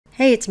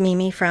Hey, it's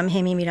Mimi from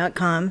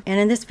heymimi.com, and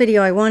in this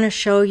video I want to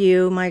show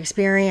you my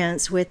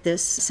experience with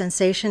this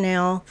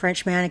Sensationail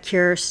French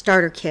Manicure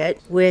Starter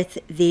Kit with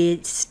the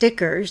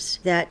stickers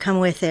that come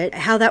with it,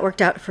 how that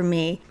worked out for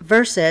me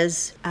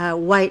versus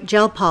white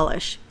gel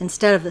polish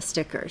instead of the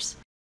stickers.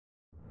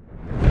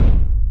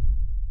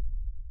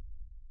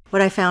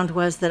 What I found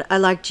was that I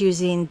liked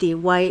using the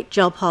white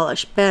gel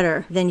polish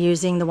better than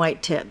using the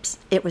white tips.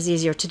 It was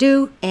easier to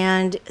do,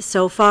 and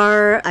so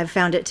far I've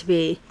found it to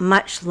be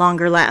much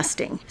longer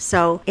lasting.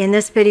 So in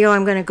this video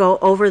I'm going to go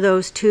over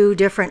those two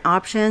different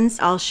options.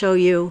 I'll show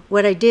you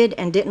what I did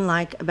and didn't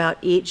like about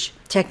each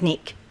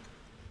technique.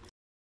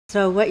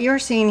 So what you're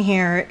seeing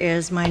here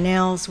is my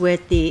nails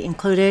with the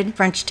included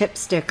French tip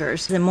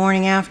stickers. The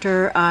morning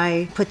after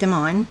I put them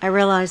on, I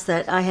realized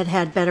that I had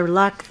had better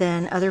luck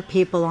than other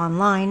people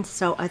online,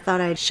 so I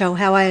thought I'd show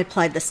how I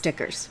applied the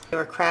stickers. They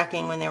were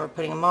cracking when they were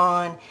putting them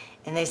on,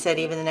 and they said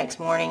even the next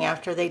morning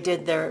after they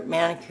did their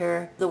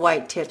manicure, the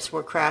white tips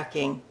were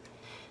cracking.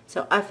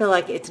 So I feel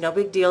like it's no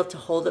big deal to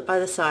hold it by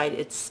the side.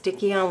 It's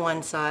sticky on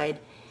one side.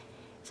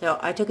 So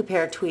I took a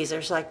pair of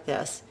tweezers like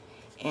this,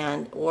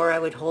 or I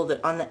would hold it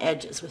on the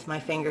edges with my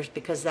fingers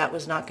because that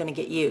was not going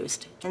to get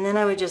used. And then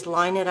I would just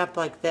line it up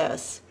like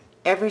this.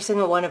 Every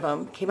single one of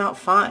them came out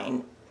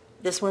fine.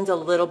 This one's a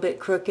little bit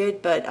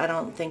crooked, but I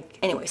don't think...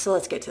 Anyway, so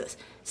let's get to this.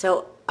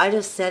 So I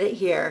just set it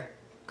here,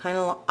 kind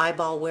of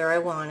eyeball where I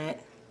want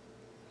it,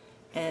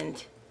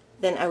 and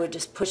then I would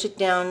just push it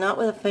down, not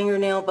with a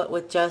fingernail, but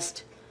with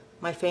just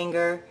my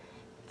finger,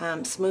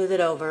 smooth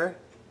it over,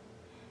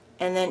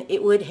 and then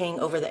it would hang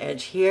over the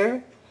edge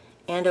here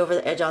and over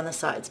the edge on the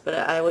sides, but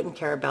I wouldn't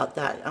care about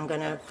that. I'm going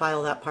to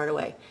file that part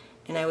away.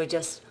 And I would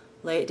just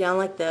lay it down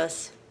like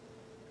this.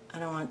 I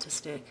don't want it to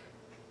stick.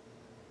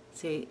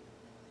 See?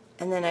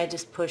 And then I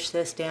just push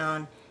this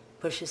down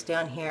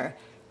here.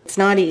 It's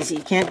not easy.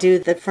 You can't do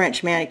the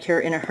French manicure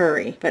in a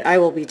hurry, but I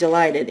will be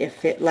delighted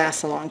if it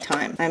lasts a long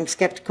time. I'm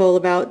skeptical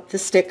about the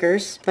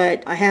stickers,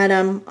 but I had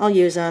them, I'll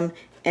use them.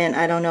 And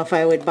I don't know if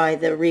I would buy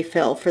the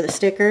refill for the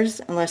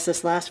stickers unless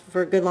this lasts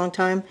for a good long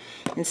time.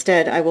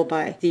 Instead, I will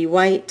buy the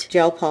white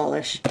gel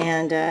polish,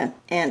 and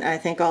I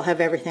think I'll have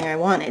everything I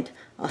wanted.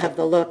 I'll have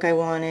the look I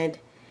wanted,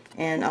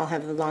 and I'll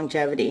have the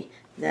longevity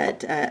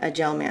that a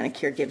gel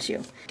manicure gives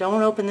you.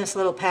 Don't open this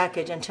little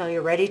package until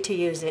you're ready to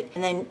use it,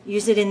 and then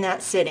use it in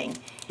that sitting.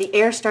 The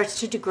air starts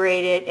to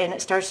degrade it, and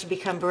it starts to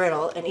become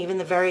brittle, and even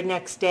the very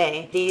next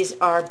day, these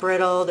are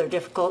brittle, they're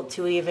difficult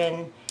to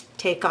even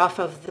take off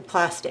of the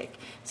plastic.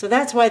 So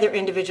that's why they're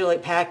individually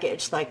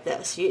packaged like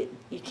this. You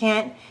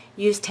can't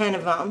use 10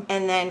 of them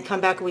and then come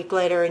back a week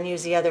later and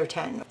use the other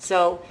 10.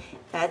 So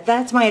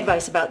that's my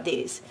advice about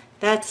these.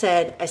 That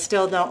said, I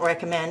still don't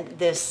recommend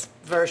this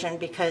version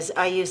because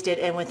I used it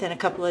and within a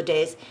couple of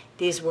days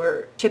these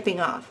were chipping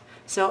off.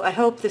 So I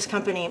hope this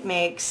company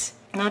makes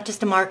not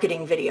just a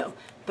marketing video,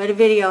 but a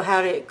video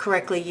how to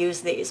correctly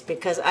use these,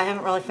 because I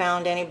haven't really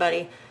found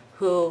anybody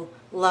who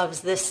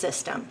loves this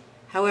system.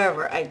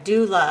 However, I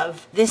do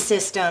love this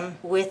system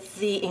with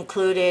the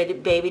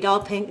included baby doll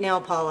pink nail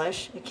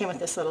polish. It came with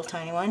this little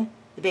tiny one.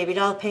 The baby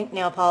doll pink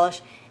nail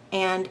polish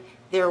and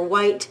their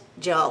white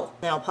gel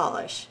nail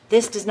polish.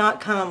 This does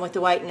not come with the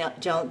white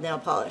gel nail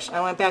polish.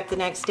 I went back the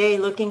next day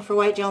looking for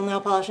white gel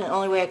nail polish, and the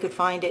only way I could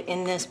find it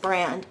in this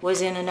brand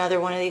was in another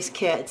one of these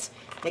kits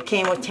that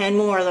came with 10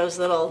 more of those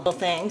little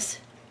things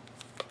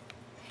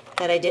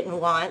that I didn't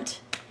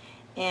want,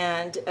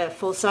 and a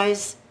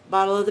full-size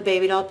bottle of the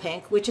baby doll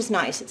pink, which is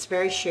nice. It's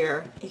very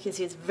sheer. You can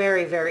see it's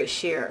very, very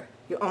sheer.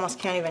 You almost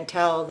can't even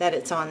tell that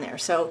it's on there.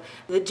 So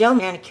the gel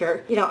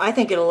manicure, I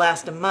think it'll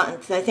last a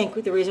month. I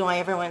think the reason why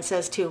everyone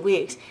says 2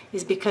 weeks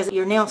is because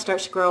your nail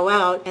starts to grow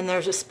out and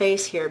there's a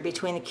space here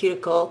between the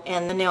cuticle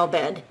and the nail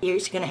bed. You're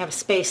just going to have a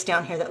space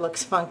down here that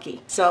looks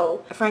funky.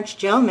 So a French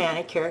gel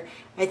manicure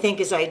I think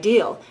is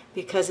ideal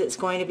because it's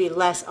going to be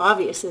less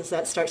obvious as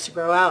that starts to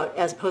grow out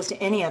as opposed to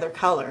any other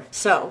color.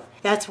 So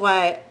that's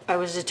why I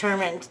was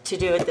determined to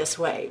do it this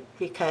way,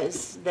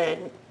 because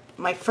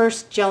my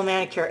first gel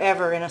manicure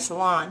ever in a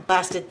salon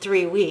lasted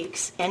 3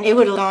 weeks, and it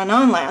would have gone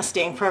on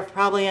lasting for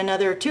probably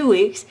another 2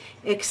 weeks,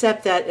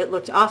 except that it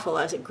looked awful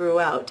as it grew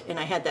out, and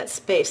I had that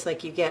space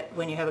like you get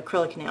when you have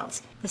acrylic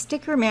nails. The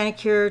sticker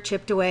manicure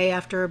chipped away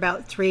after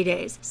about 3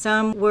 days.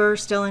 Some were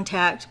still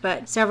intact,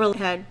 but several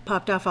had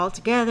popped off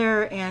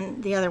altogether,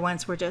 and the other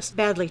ones were just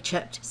badly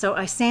chipped. So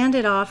I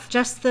sanded off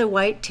just the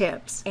white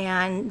tips,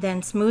 and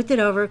then smoothed it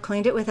over,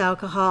 cleaned it with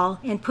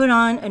alcohol, and put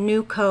on a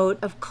new coat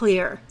of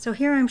clear. So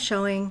here I'm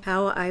showing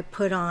how I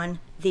put on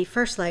the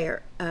first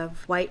layer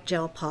of white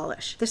gel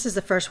polish. This is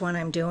the first one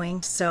I'm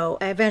doing, so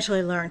I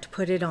eventually learned to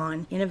put it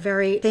on in a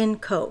very thin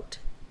coat.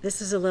 This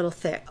is a little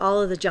thick.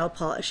 All of the gel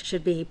polish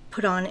should be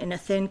put on in a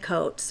thin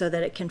coat so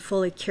that it can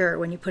fully cure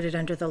when you put it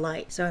under the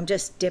light. So I'm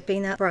just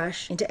dipping that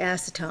brush into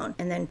acetone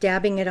and then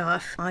dabbing it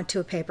off onto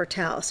a paper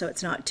towel so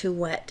it's not too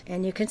wet.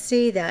 And you can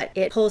see that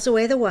it pulls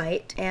away the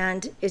white,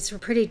 and it's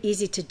pretty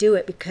easy to do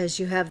it because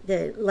you have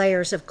the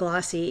layers of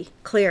glossy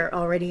clear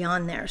already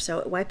on there, so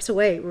it wipes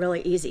away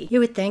really easy. You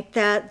would think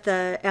that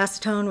the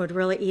acetone would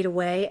really eat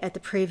away at the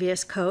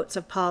previous coats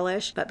of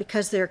polish, but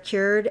because they're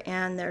cured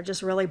and they're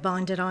just really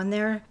bonded on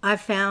there, I've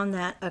found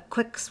that a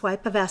quick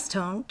swipe of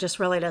acetone just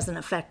really doesn't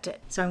affect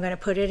it. So I'm going to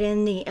put it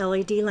in the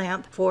LED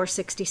lamp for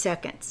 60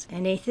 seconds.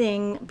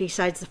 Anything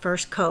besides the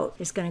first coat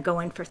is going to go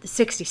in for the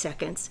 60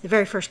 seconds. The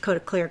very first coat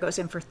of clear goes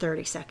in for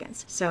 30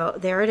 seconds. So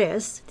there it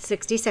is,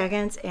 60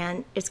 seconds,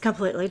 and it's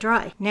completely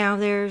dry. Now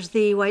there's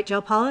the white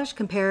gel polish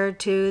compared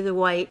to the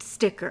white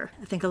sticker.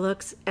 I think it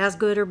looks as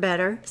good or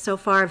better. So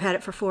far I've had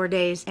it for 4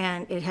 days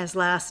and it has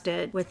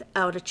lasted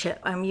without a chip.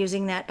 I'm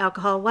using that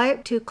alcohol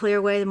wipe to clear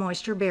away the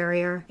moisture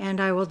barrier, and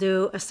I will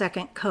do a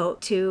second coat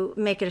to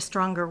make it a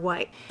stronger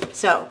white.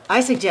 So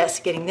I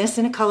suggest getting this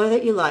in a color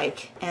that you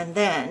like and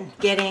then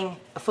getting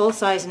a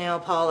full-size nail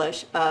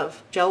polish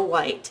of gel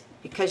white,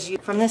 because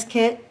from this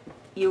kit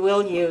you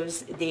will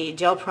use the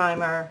gel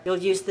primer, you'll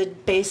use the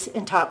base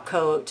and top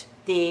coat,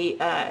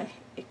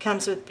 it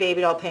comes with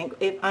baby doll pink.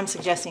 I'm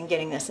suggesting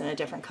getting this in a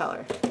different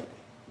color.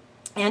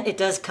 And it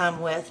does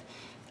come with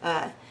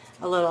a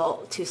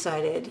little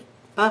two-sided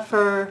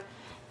buffer,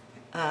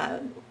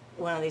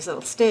 one of these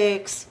little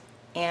sticks,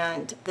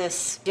 and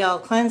this gel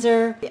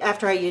cleanser.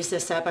 After I use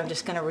this up, I'm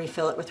just going to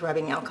refill it with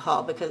rubbing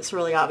alcohol because it's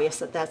really obvious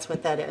that that's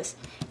what that is.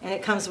 And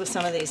it comes with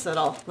some of these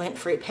little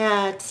lint-free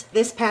pads.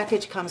 This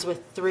package comes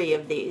with 3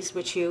 of these,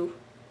 which you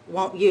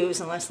won't use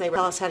unless they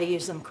tell us how to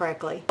use them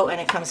correctly. Oh, and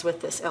it comes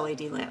with this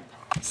LED lamp.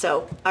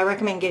 So I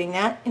recommend getting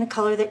that in a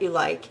color that you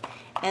like,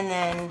 and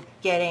then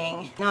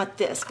getting, not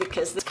this,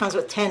 because this comes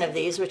with 10 of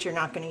these, which you're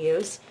not going to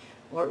use.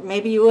 Or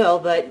maybe you will,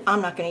 but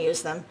I'm not going to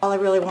use them. All I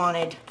really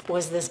wanted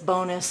was this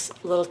bonus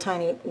little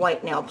tiny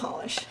white nail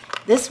polish.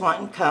 This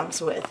one comes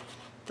with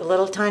the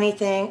little tiny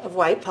thing of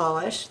white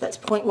polish. That's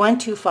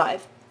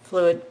 0.125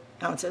 fluid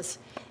ounces.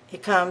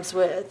 It comes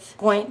with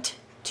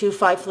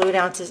 0.25 fluid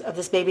ounces of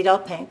this baby doll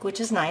pink, which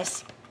is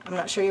nice. I'm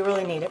not sure you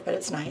really need it, but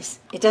it's nice.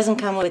 It doesn't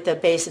come with the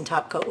base and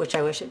top coat, which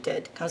I wish it did.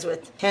 It comes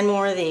with 10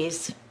 more of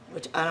these,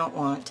 which I don't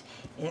want.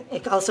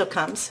 It also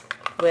comes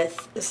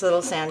with this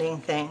little sanding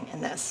thing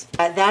and this.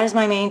 That is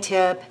my main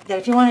tip, that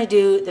if you want to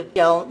do the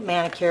gel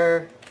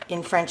manicure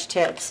in French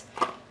tips,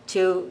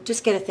 to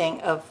just get a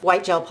thing of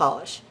white gel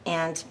polish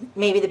and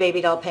maybe the baby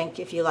doll pink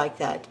if you like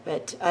that,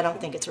 but I don't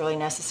think it's really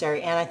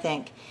necessary. And I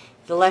think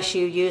the less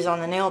you use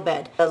on the nail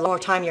bed, the more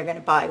time you're going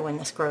to buy when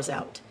this grows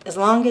out. As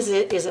long as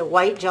it is a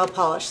white gel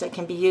polish that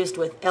can be used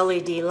with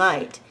LED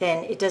light,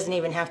 then it doesn't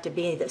even have to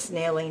be this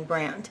Nailing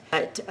brand.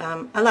 But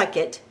I like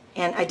it.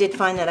 And I did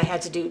find that I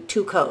had to do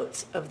 2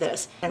 coats of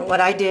this. And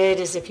what I did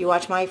is, if you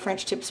watch my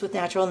French Tips with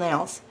Natural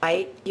Nails,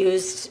 I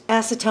used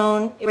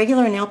acetone. A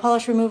regular nail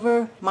polish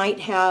remover might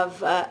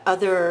have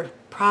other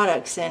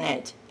products in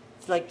it,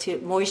 like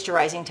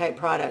moisturizing type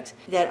products,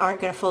 that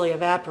aren't going to fully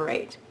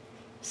evaporate.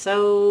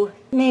 So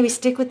maybe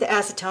stick with the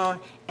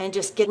acetone and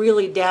just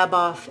really dab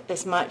off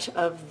as much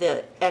of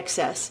the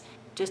excess,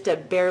 just a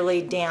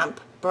barely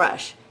damp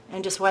brush,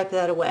 and just wipe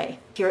that away.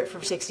 Cure it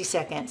for 60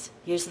 seconds.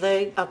 Use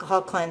the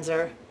alcohol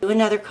cleanser. Do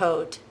another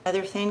coat,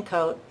 another thin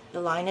coat.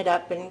 Line it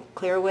up and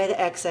clear away the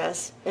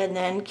excess, and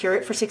then cure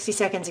it for 60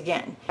 seconds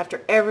again.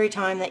 After every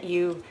time that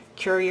you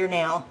cure your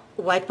nail,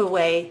 wipe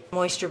away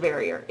moisture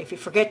barrier. If you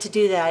forget to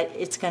do that,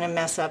 it's going to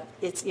mess up.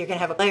 You're going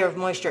to have a layer of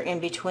moisture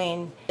in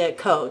between the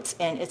coats,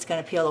 and it's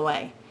going to peel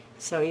away.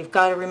 So you've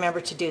got to remember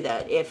to do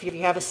that. If you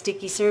have a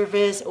sticky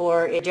surface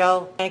or a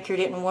gel manicure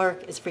didn't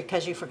work, it's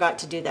because you forgot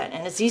to do that.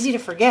 And it's easy to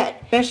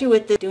forget, especially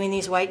with doing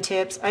these white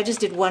tips. I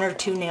just did 1 or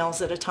 2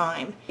 nails at a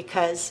time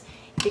because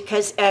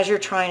as you're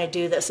trying to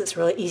do this, it's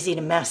really easy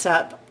to mess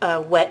up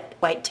a wet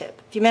white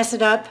tip. If you mess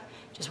it up,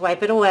 just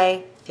wipe it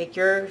away. Take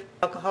your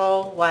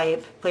alcohol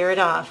wipe, clear it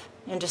off,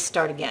 and just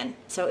start again.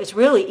 So it's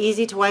really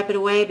easy to wipe it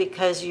away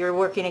because you're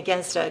working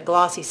against a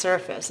glossy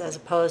surface as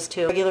opposed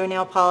to regular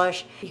nail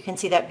polish. You can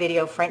see that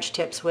video, French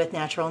Tips with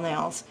Natural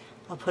Nails.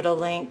 I'll put a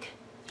link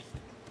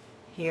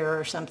here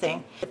or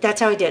something. But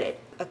that's how I did it.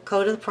 A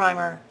coat of the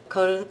primer, a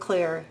coat of the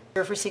clear,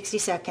 cure for 60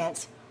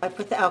 seconds, wipe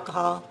with the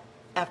alcohol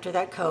after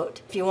that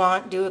coat. If you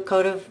want, do a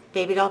coat of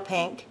baby doll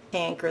pink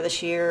or the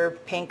sheer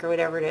pink or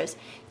whatever it is.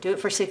 Do it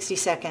for 60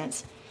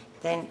 seconds.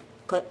 Then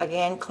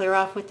again, clear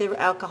off with the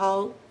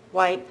alcohol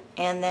wipe,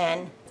 and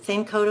then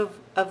thin coat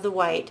of the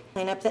white,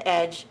 clean up the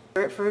edge,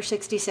 cure it for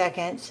 60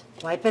 seconds,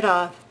 wipe it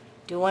off,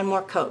 do 1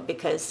 more coat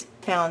because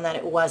I found that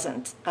it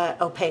wasn't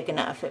opaque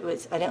enough. I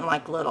didn't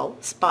like little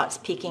spots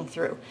peeking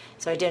through.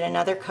 So I did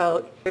another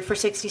coat, cured for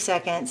 60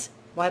 seconds,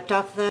 wiped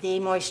off the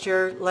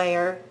moisture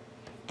layer,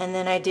 and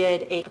then I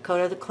did a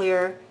coat of the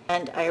clear,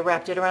 and I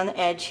wrapped it around the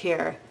edge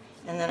here.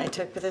 And then I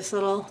took this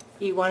little,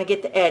 you want to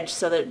get the edge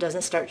so that it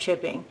doesn't start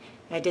chipping.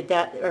 I did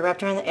that, I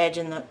wrapped around the edge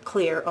in the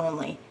clear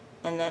only.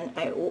 And then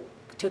I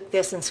took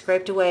this and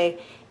scraped away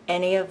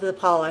any of the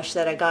polish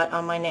that I got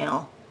on my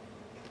nail.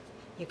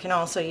 You can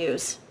also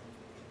use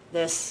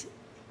this,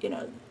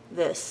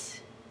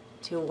 this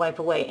to wipe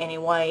away any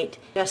white,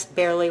 just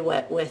barely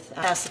wet with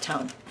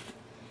acetone,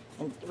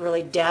 and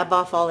really dab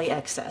off all the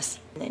excess.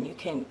 And then you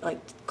can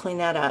clean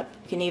that up.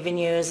 You can even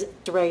use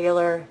a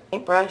regular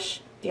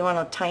paintbrush if you want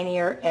a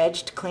tinier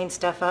edge to clean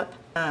stuff up.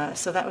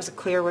 So that was a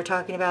clear we're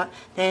talking about.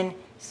 Then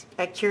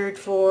I cured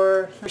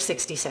for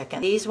 60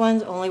 seconds. These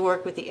ones only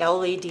work with the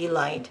LED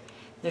light.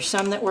 There's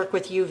some that work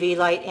with UV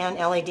light and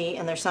LED,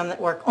 and there's some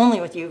that work only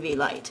with UV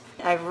light.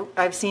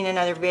 I've seen in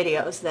other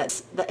videos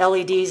that the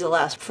LEDs will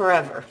last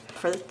forever.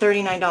 For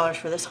 $39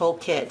 for this whole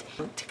kit,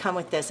 to come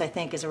with this, I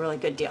think is a really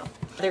good deal.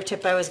 Other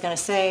tip I was going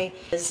to say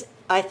is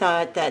I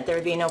thought that there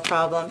would be no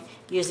problem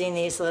using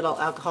these little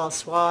alcohol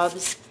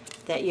swabs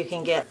that you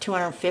can get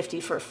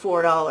 250 for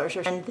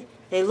 $4. And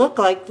they look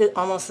like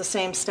almost the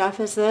same stuff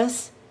as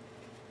this,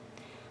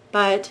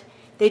 but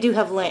they do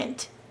have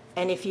lint.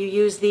 And if you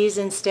use these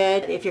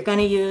instead, if you're going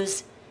to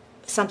use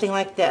something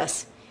like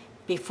this,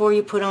 before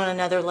you put on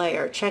another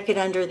layer, check it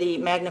under the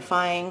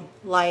magnifying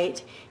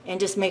light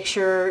and just make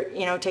sure,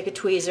 take a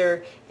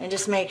tweezer and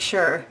just make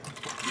sure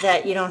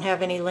that you don't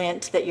have any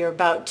lint that you're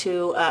about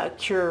to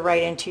cure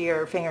right into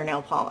your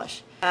fingernail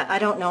polish. I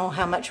don't know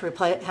how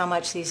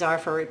much these are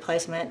for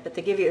replacement, but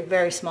they give you a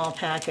very small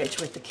package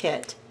with the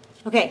kit.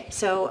 Okay,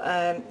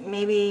 so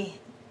maybe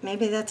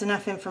that's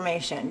enough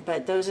information,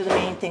 but those are the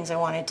main things I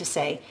wanted to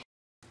say.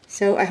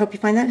 So I hope you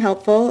find that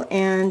helpful,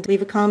 and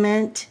leave a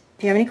comment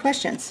if you have any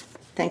questions.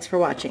 Thanks for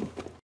watching.